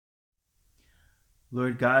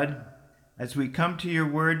Lord God, as we come to your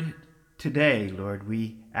word today, Lord,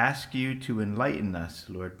 we ask you to enlighten us,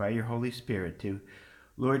 Lord, by your Holy Spirit, to,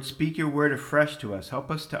 Lord, speak your word afresh to us. Help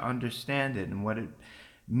us to understand it and what it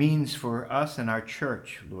means for us and our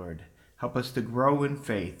church, Lord. Help us to grow in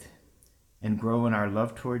faith and grow in our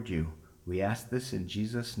love toward you. We ask this in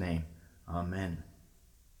Jesus' name. Amen.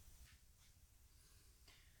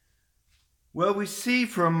 Well, we see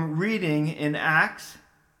from reading in Acts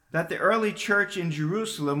that the early church in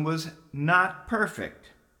Jerusalem was not perfect.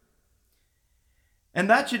 And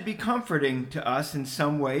that should be comforting to us in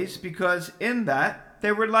some ways, because in that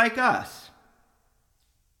they were like us.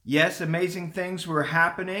 Yes, amazing things were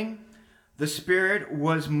happening. The Spirit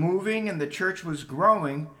was moving and the church was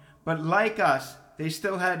growing, but like us, they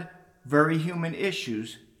still had very human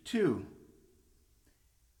issues too.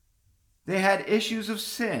 They had issues of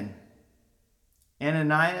sin.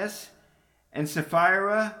 Ananias and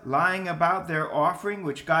Sapphira lying about their offering,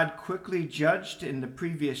 which God quickly judged in the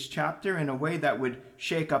previous chapter in a way that would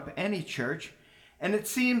shake up any church. And it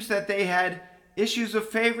seems that they had issues of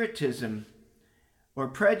favoritism or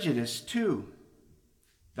prejudice too,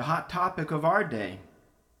 the hot topic of our day.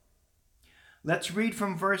 Let's read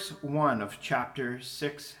from verse 1 of chapter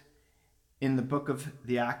 6 in the book of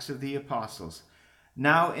the Acts of the Apostles.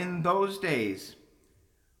 Now in those days,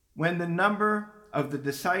 when the number of the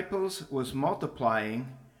disciples was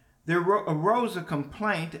multiplying, there arose a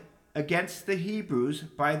complaint against the Hebrews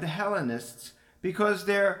by the Hellenists because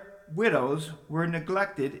their widows were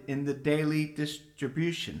neglected in the daily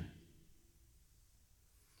distribution.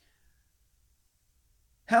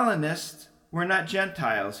 Hellenists were not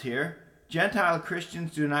Gentiles here. Gentile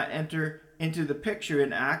Christians do not enter into the picture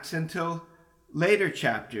in Acts until later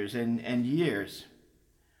chapters and years.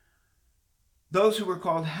 Those who were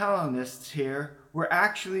called Hellenists here were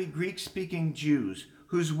actually Greek-speaking Jews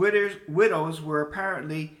whose widows were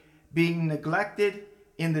apparently being neglected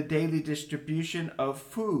in the daily distribution of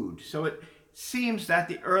food. So it seems that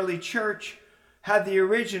the early church had the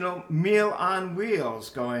original meal on wheels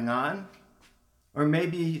going on, or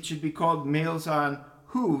maybe it should be called meals on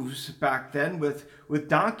hooves back then, with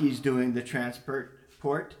donkeys doing the transport.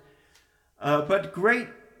 But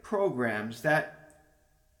great programs that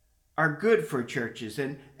are good for churches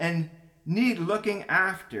and need looking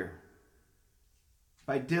after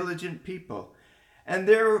by diligent people. And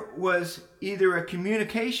there was either a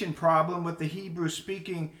communication problem with the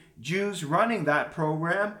Hebrew-speaking Jews running that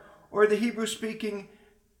program, or the Hebrew-speaking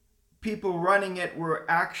people running it were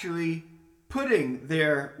actually putting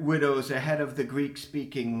their widows ahead of the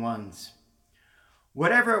Greek-speaking ones.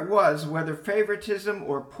 Whatever it was, whether favoritism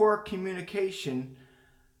or poor communication,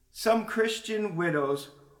 some Christian widows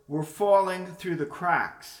were falling through the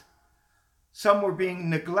cracks. Some were being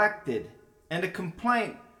neglected, and a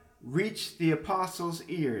complaint reached the apostles'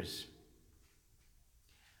 ears.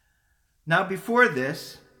 Now, before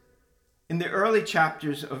this, in the early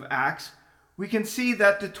chapters of Acts, we can see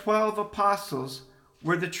that the 12 apostles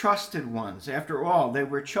were the trusted ones. After all, they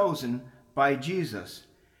were chosen by Jesus,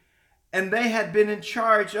 and they had been in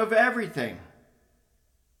charge of everything.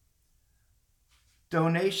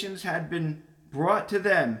 Donations had been brought to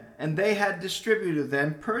them, and they had distributed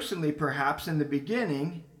them personally, perhaps in the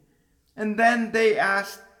beginning, and then they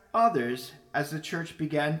asked others as the church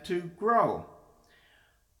began to grow.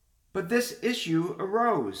 But this issue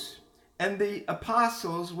arose, and the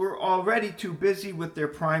apostles were already too busy with their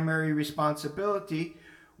primary responsibility,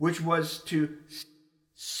 which was to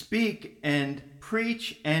speak and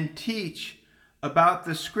preach and teach about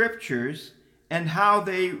the scriptures and how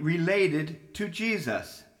they related to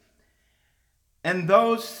Jesus. And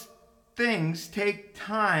those things take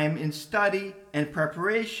time in study and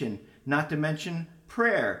preparation, not to mention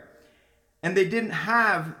prayer. And they didn't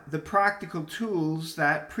have the practical tools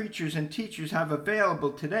that preachers and teachers have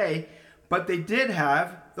available today, but they did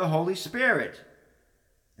have the Holy Spirit.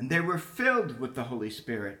 And they were filled with the Holy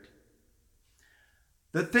Spirit.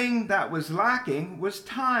 The thing that was lacking was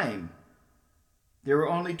time. There were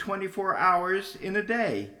only 24 hours in a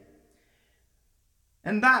day.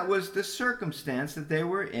 And that was the circumstance that they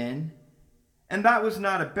were in. And that was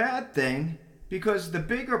not a bad thing, because the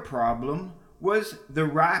bigger problem was the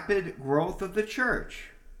rapid growth of the church.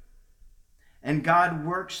 And God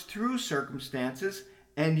works through circumstances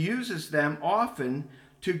and uses them often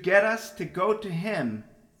to get us to go to Him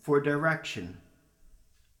for direction.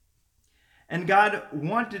 And God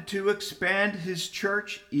wanted to expand His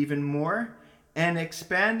church even more, and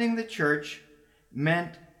expanding the church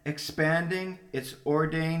meant expanding its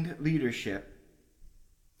ordained leadership.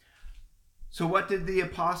 So what did the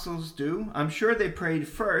apostles do? I'm sure they prayed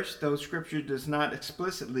first, though Scripture does not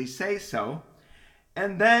explicitly say so.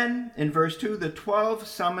 And then in verse 2, the 12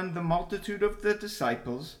 summoned the multitude of the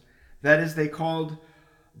disciples. That is, they called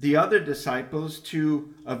the other disciples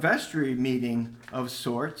to a vestry meeting of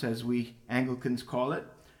sorts, as we Anglicans call it.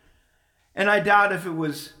 And I doubt if it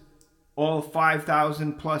was all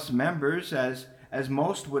 5,000 plus members, as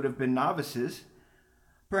most would have been novices.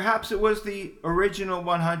 Perhaps it was the original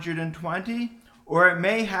 120, or it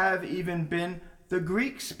may have even been the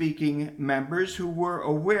Greek-speaking members who were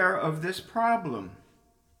aware of this problem.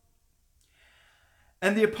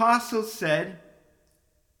 And the apostles said,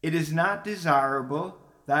 "It is not desirable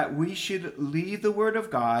that we should leave the word of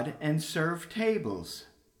God and serve tables."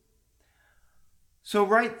 So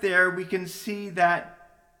right there we can see that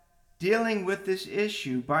dealing with this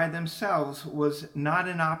issue by themselves was not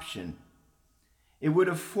an option. It would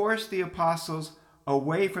have forced the apostles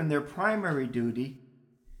away from their primary duty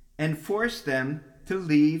and forced them to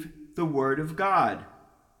leave the word of God,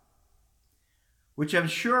 which I'm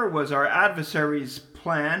sure was our adversary's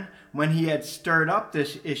plan when he had stirred up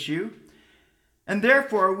this issue. And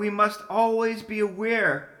therefore we must always be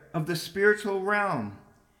aware of the spiritual realm,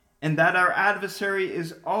 and that our adversary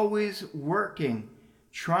is always working,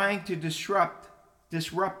 trying to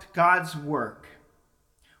disrupt God's work.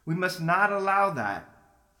 We must not allow that.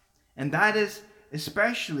 And that is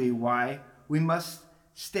especially why we must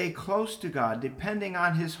stay close to God, depending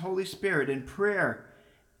on his Holy Spirit in prayer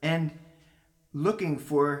and looking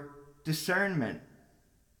for discernment.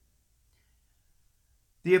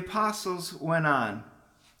 The apostles went on,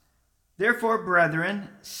 "Therefore, brethren,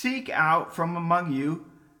 seek out from among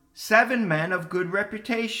you 7 men of good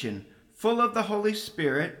reputation, full of the Holy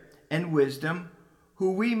Spirit and wisdom,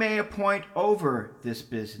 who we may appoint over this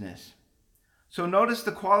business." So notice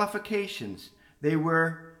the qualifications. They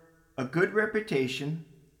were a good reputation,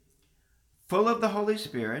 full of the Holy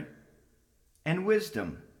Spirit, and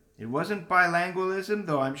wisdom. It wasn't bilingualism,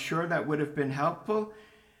 though I'm sure that would have been helpful.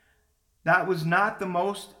 That was not the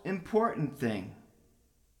most important thing.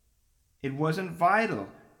 It wasn't vital.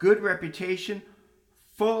 Good reputation,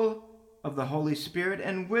 full of the Holy Spirit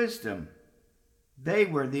and wisdom. They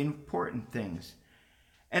were the important things.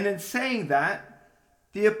 And in saying that,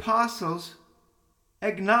 the apostles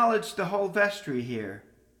acknowledged the whole vestry here,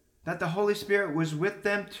 that the Holy Spirit was with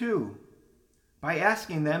them too, by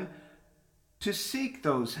asking them to seek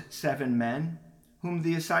those 7 men whom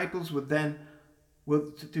the apostles would then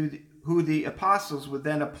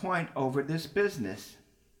appoint over this business.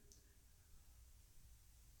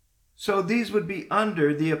 So these would be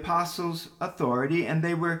under the apostles' authority, and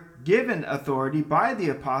they were given authority by the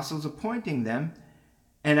apostles appointing them,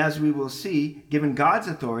 and as we will see, given God's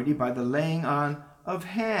authority by the laying on of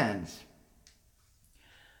hands.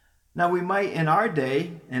 Now we might, in our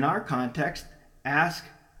day, in our context, ask,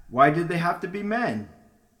 why did they have to be men?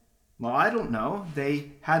 Well, I don't know.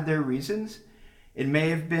 They had their reasons. It may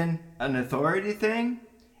have been an authority thing.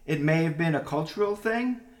 It may have been a cultural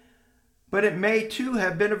thing. But it may too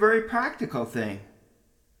have been a very practical thing.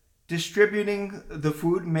 Distributing the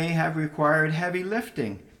food may have required heavy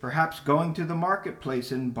lifting, perhaps going to the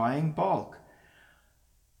marketplace and buying bulk.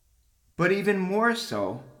 But even more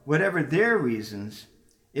so, whatever their reasons,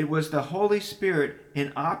 it was the Holy Spirit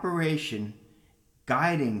in operation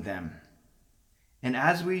guiding them. And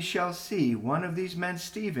as we shall see, one of these men,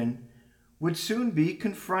 Stephen, would soon be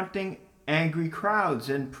confronting angry crowds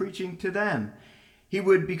and preaching to them. He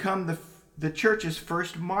would become the church's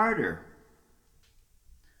first martyr.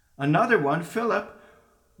 Another one, Philip,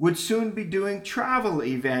 would soon be doing travel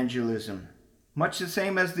evangelism, much the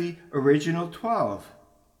same as the original 12.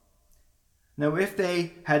 Now, if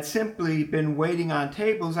they had simply been waiting on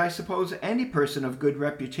tables, I suppose any person of good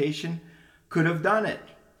reputation could have done it.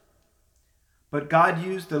 But God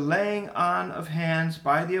used the laying on of hands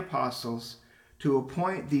by the apostles to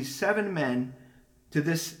appoint these 7 men to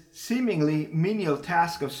this seemingly menial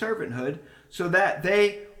task of servanthood, so that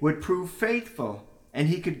they would prove faithful, and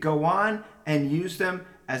he could go on and use them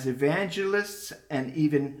as evangelists and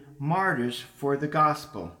even martyrs for the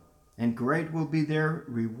gospel. And great will be their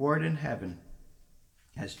reward in heaven,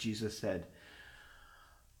 as Jesus said.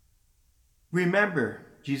 Remember,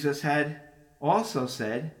 Jesus had also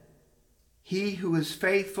said, "He who is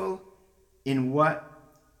faithful in what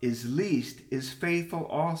is least is faithful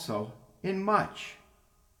also in much."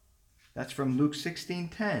 That's from Luke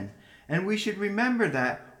 16:10. And we should remember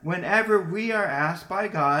that whenever we are asked by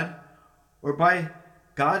God or by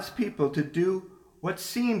God's people to do what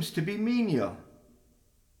seems to be menial,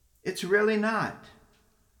 it's really not.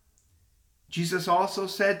 Jesus also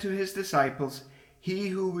said to his disciples, "He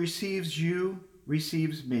who receives you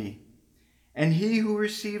receives me, and he who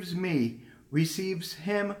receives me receives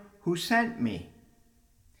him who sent me."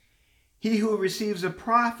 He who receives a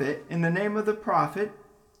prophet in the name of a prophet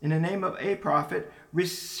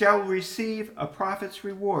shall receive a prophet's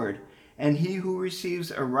reward, and he who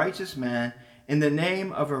receives a righteous man in the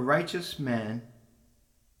name of a righteous man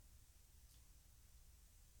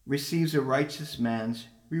receives a righteous man's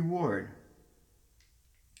reward.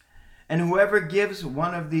 And whoever gives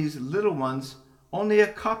one of these little ones only a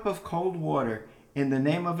cup of cold water in the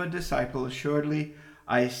name of a disciple, assuredly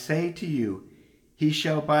I say to you, he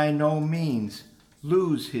shall by no means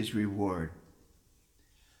lose his reward.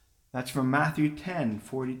 That's from Matthew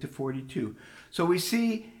 10:40-42. So we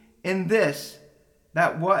see in this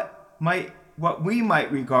that what we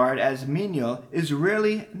might regard as menial is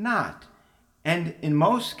really not. And in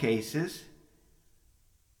most cases,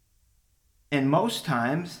 and most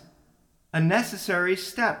times, a necessary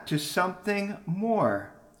step to something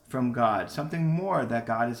more from God, something more that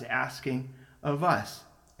God is asking of us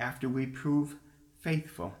after we prove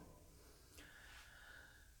faithful.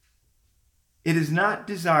 It is not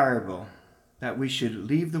desirable that we should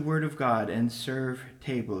leave the word of God and serve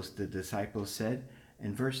tables, the disciples said.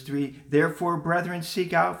 In verse 3, therefore, brethren,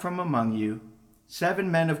 seek out from among you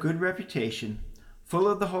 7 men of good reputation, full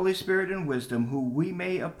of the Holy Spirit and wisdom, who we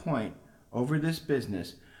may appoint over this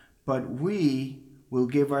business. But we will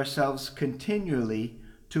give ourselves continually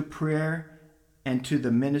to prayer and to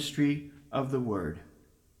the ministry of the word.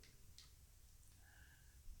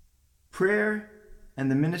 Prayer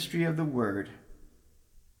and the ministry of the word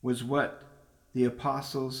was what the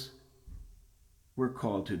apostles were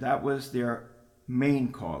called to. That was their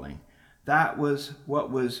main calling. That was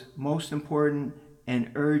what was most important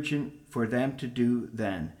and urgent for them to do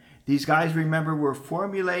then. These guys, remember, were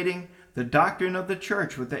formulating the doctrine of the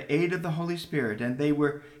church with the aid of the Holy Spirit, and they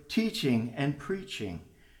were teaching and preaching.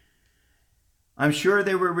 I'm sure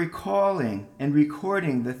they were recalling and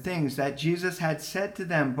recording the things that Jesus had said to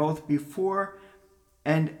them both before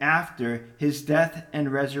and after his death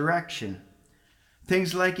and resurrection.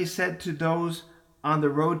 Things like he said to those on the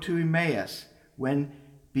road to Emmaus, when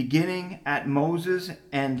beginning at Moses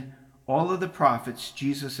and all of the prophets,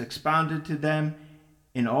 Jesus expounded to them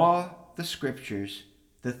in all the scriptures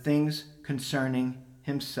the things concerning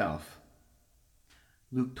himself.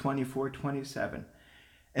 Luke 24:27.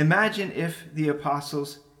 Imagine if the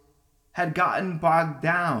apostles had gotten bogged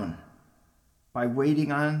down by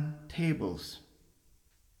waiting on tables.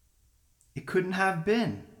 It couldn't have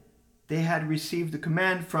been. They had received the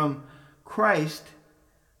command from Christ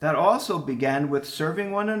that also began with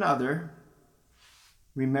serving one another,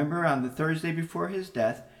 remember, on the Thursday before his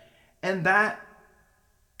death, and that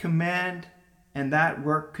command and that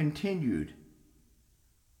work continued.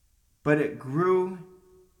 But it grew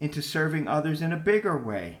into serving others in a bigger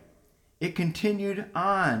way. It continued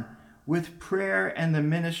on with prayer and the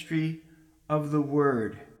ministry of the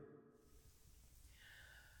word.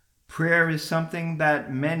 Prayer is something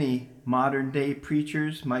that many modern-day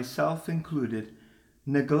preachers, myself included,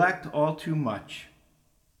 neglect all too much.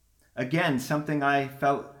 Again, something I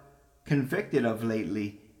felt convicted of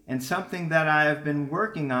lately, and something that I have been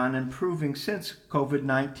working on and improving since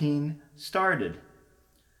COVID-19 started.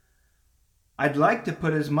 I'd like to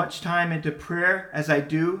put as much time into prayer as I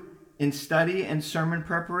do in study and sermon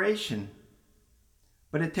preparation,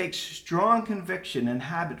 but it takes strong conviction and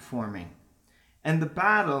habit forming, and the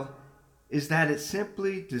battle is that it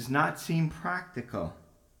simply does not seem practical.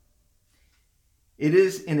 It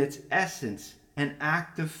is in its essence an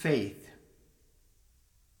act of faith.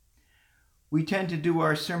 We tend to do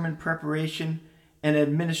our sermon preparation and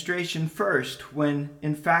administration first, when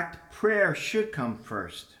in fact prayer should come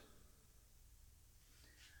first.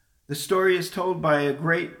 The story is told by a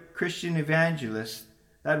great Christian evangelist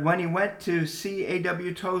that when he went to see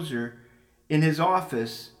A.W. Tozer in his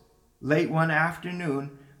office late one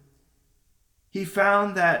afternoon, he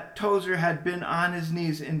found that Tozer had been on his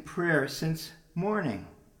knees in prayer since morning.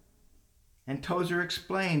 And Tozer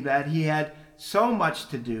explained that he had so much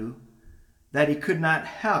to do that he could not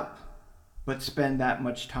help but spend that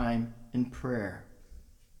much time in prayer.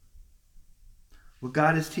 Well,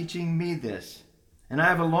 God is teaching me this, and I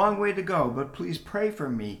have a long way to go, but please pray for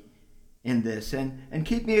me in this and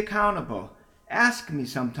keep me accountable. Ask me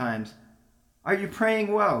sometimes, are you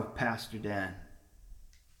praying well, Pastor Dan?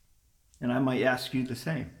 And I might ask you the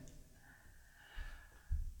same.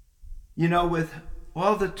 You know, with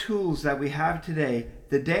all the tools that we have today,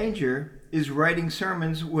 the danger is writing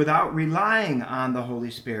sermons without relying on the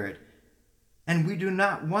Holy Spirit. And we do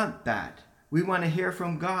not want that. We want to hear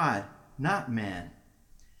from God, not man.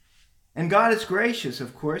 And God is gracious,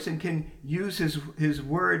 of course, and can use his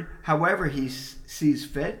word however he sees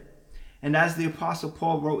fit. And as the Apostle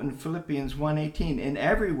Paul wrote in Philippians 1:18, in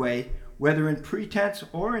every way whether in pretense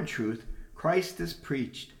or in truth, Christ is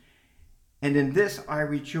preached, and in this I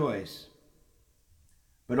rejoice.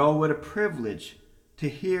 But oh, what a privilege to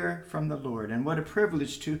hear from the Lord, and what a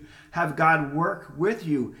privilege to have God work with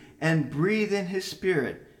you and breathe in his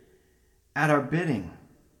Spirit at our bidding.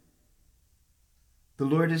 The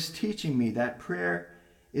Lord is teaching me that prayer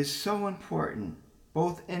is so important,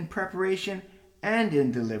 both in preparation and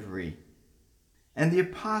in delivery. And the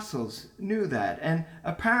apostles knew that, and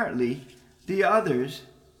apparently the others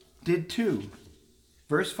did too.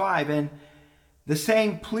 Verse 5, and the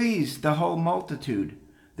saying pleased the whole multitude.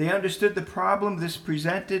 They understood the problem this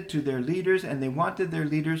presented to their leaders, and they wanted their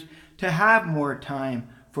leaders to have more time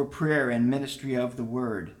for prayer and ministry of the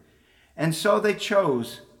word. And so they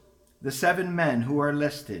chose the 7 men who are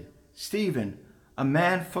listed: Stephen, a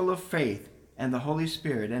man full of faith and the Holy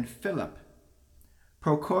Spirit, and Philip,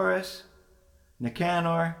 Prochorus,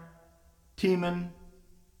 Nicanor, Timon,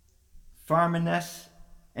 Pharmenes,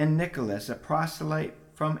 and Nicholas, a proselyte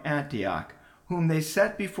from Antioch, whom they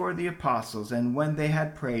set before the apostles, and when they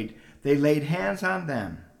had prayed, they laid hands on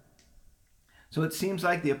them. So it seems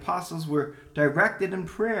like the apostles were directed in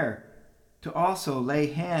prayer to also lay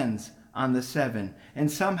hands on the 7, and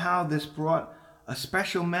somehow this brought a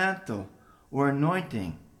special mantle or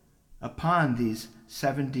anointing upon these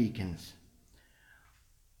 7 deacons.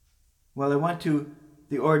 Well, I went to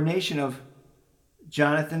the ordination of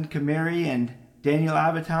Jonathan Cameri and Daniel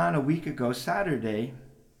Avitan a week ago, Saturday,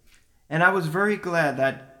 and I was very glad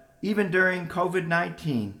that even during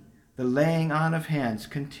COVID-19, the laying on of hands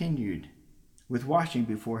continued, with washing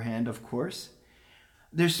beforehand, of course.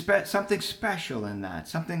 There's something special in that,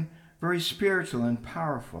 something very spiritual and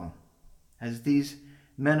powerful, as these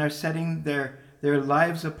men are setting their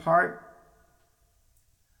lives apart,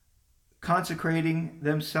 consecrating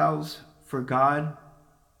themselves for God,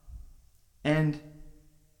 and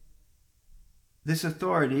this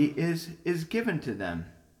authority is given to them.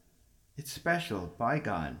 It's special by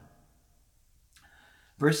God.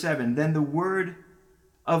 Verse 7, then the word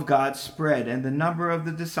of God spread, and the number of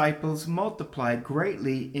the disciples multiplied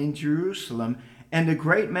greatly in Jerusalem, and a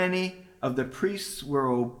great many of the priests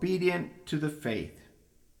were obedient to the faith.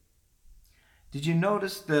 Did you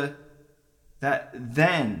notice the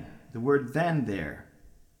word then there?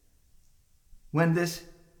 When this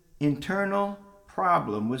internal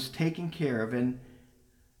problem was taken care of, and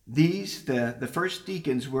these, the first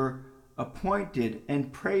deacons, were appointed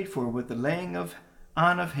and prayed for with the laying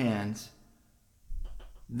on of hands,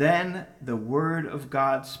 then the word of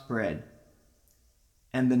God spread,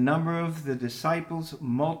 and the number of the disciples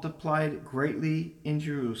multiplied greatly in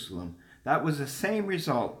Jerusalem. That was the same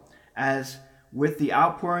result as with the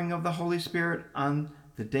outpouring of the Holy Spirit on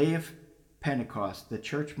the day of Pentecost. The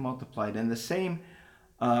church multiplied, and the same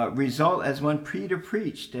result as when Peter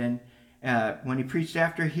preached, and when he preached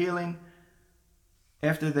after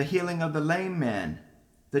the healing of the lame man,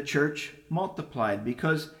 the church multiplied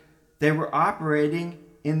because they were operating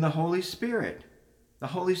in the Holy Spirit. The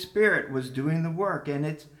Holy Spirit was doing the work, and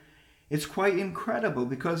it's quite incredible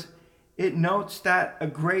because it notes that a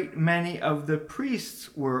great many of the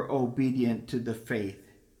priests were obedient to the faith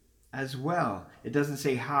as well. It doesn't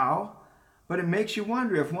say how, but it makes you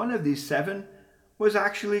wonder if one of these 7 was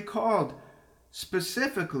actually called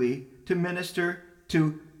specifically to minister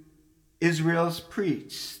to Israel's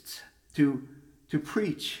priests, to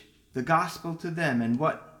preach the gospel to them, and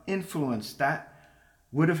what influence that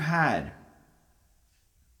would have had.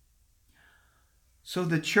 So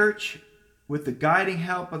the church, with the guiding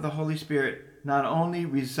help of the Holy Spirit, not only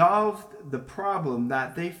resolved the problem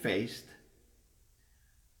that they faced,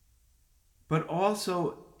 but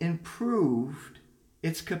also improved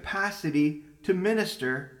its capacity to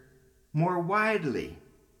minister more widely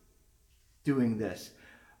doing this.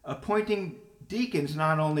 Appointing deacons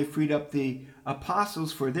not only freed up the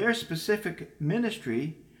apostles for their specific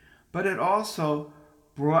ministry, but it also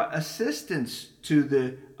brought assistance to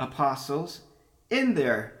the apostles in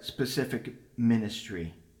their specific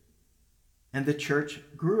ministry. And the church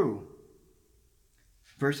grew.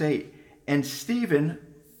 Verse 8, and Stephen,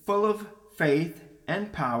 full of faith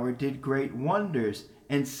and power, did great wonders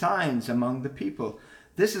and signs among the people.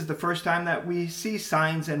 This is the first time that we see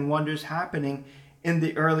signs and wonders happening in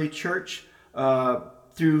the early church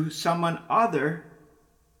through someone other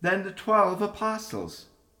than the 12 apostles.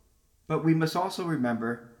 But we must also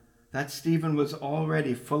remember that Stephen was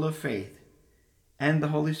already full of faith and the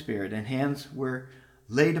Holy Spirit, and hands were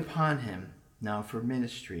laid upon him now for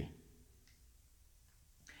ministry.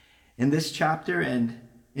 In this chapter and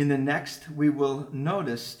in the next, we will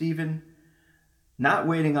notice Stephen not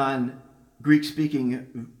waiting on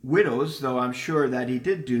Greek-speaking widows, though I'm sure that he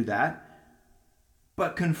did do that,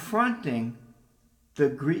 but confronting the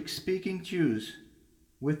Greek-speaking Jews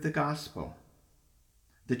with the gospel.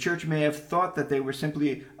 The church may have thought that they were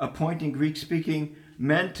simply appointing Greek-speaking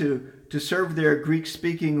men to serve their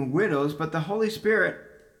Greek-speaking widows, but the Holy Spirit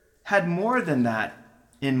had more than that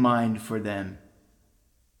in mind for them.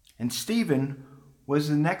 And Stephen was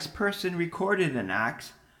the next person recorded in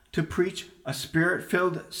Acts to preach a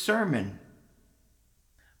Spirit-filled sermon.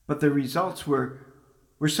 But the results were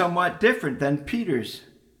somewhat different than Peter's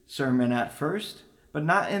sermon at first, but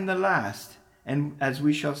not in the last, and as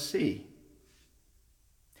we shall see.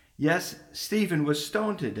 Yes, Stephen was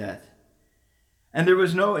stoned to death, and there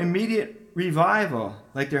was no immediate revival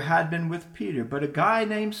like there had been with Peter, but a guy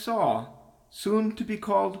named Saul, soon to be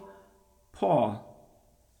called Paul,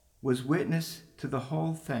 was witness to the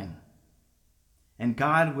whole thing. And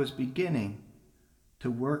God was beginning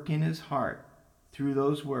to work in his heart through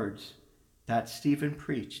those words that Stephen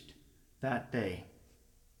preached that day.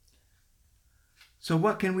 So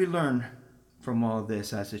what can we learn from all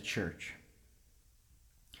this as a church?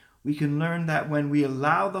 We can learn that when we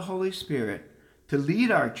allow the Holy Spirit to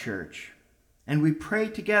lead our church and we pray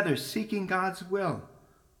together seeking God's will,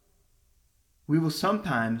 we will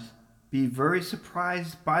sometimes be very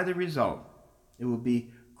surprised by the result. It will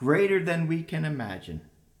be greater than we can imagine,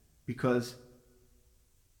 because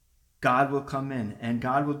God will come in and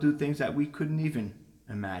God will do things that we couldn't even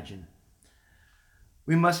imagine.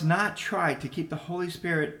 We must not try to keep the Holy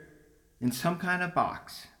Spirit in some kind of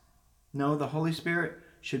box. No, the Holy Spirit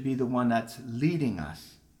should be the one that's leading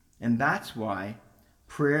us. And that's why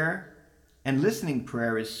prayer and listening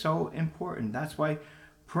prayer is so important. That's why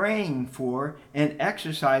praying for and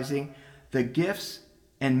exercising the gifts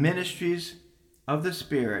and ministries of the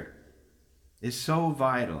Spirit is so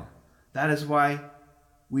vital. That is why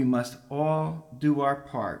we must all do our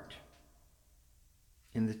part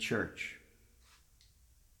in the church.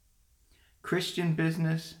 Christian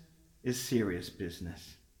business is serious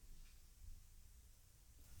business.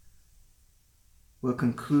 We'll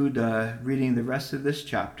conclude reading the rest of this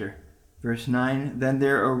chapter. Verse 9, Then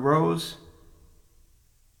there arose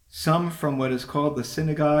some from what is called the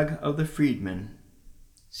synagogue of the freedmen,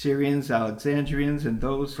 Syrians, Alexandrians, and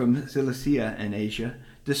those from Cilicia and Asia,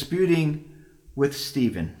 disputing with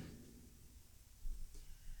Stephen.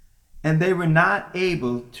 And they were not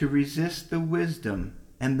able to resist the wisdom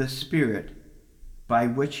and the spirit by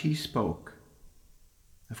which he spoke.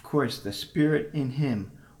 Of course, the spirit in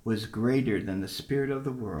him was greater than the spirit of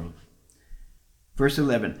the world. Verse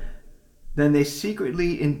 11, Then they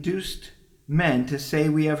secretly induced men to say,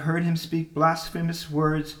 We have heard him speak blasphemous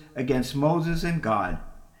words against Moses and God.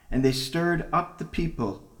 And they stirred up the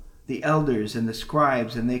people, the elders and the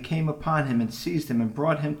scribes, and they came upon him and seized him and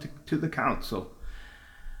brought him to the council.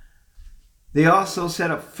 They also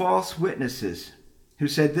set up false witnesses, who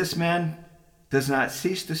said, This man does not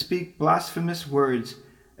cease to speak blasphemous words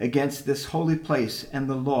against this holy place and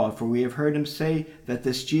the law, for we have heard him say that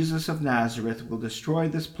this Jesus of Nazareth will destroy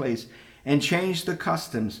this place and change the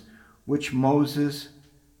customs which Moses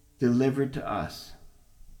delivered to us.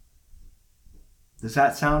 Does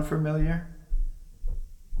that sound familiar?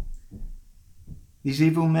 These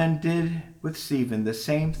evil men did with Stephen the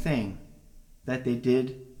same thing that they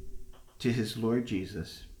did to his Lord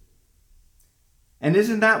Jesus. And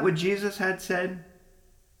isn't that what Jesus had said?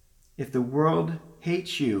 If the world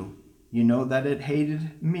hates you, you know that it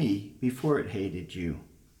hated me before it hated you.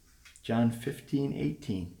 John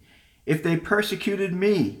 15:18. If they persecuted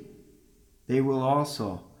me, they will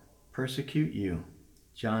also persecute you.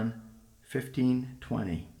 John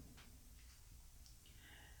 15:20.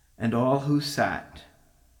 And all who sat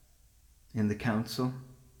in the council,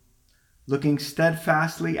 looking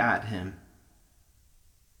steadfastly at him,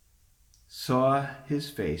 saw his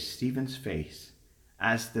face, Stephen's face,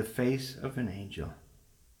 as the face of an angel.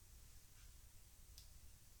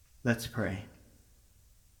 Let's pray.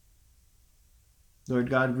 Lord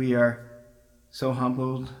God, we are so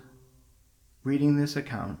humbled reading this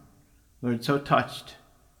account. Lord, so touched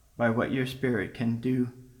by what your Spirit can do,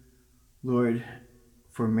 Lord,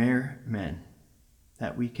 for mere men,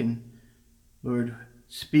 that we can, Lord,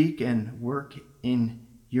 speak and work in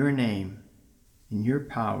your name, in your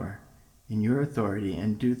power, in your authority,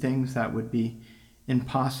 and do things that would be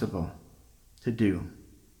impossible to do.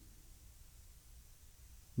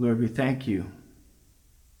 Lord, we thank you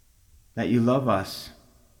that you love us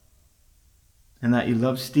and that you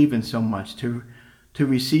love Stephen so much to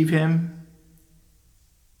receive him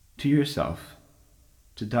to yourself,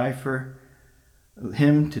 to die for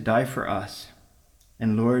him, to die for us.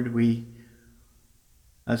 And Lord,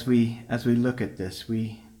 as we look at this,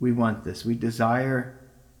 we want this. We desire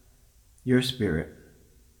your Spirit.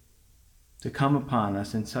 to come upon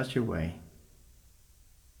us in such a way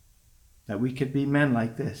that we could be men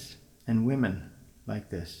like this and women like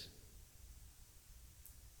this.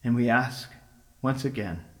 And we ask once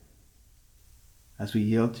again, as we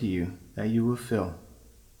yield to you, that you will fill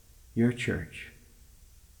your church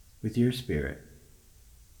with your Spirit,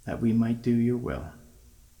 that we might do your will.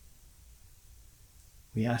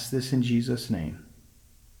 We ask this in Jesus' name.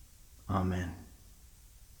 Amen.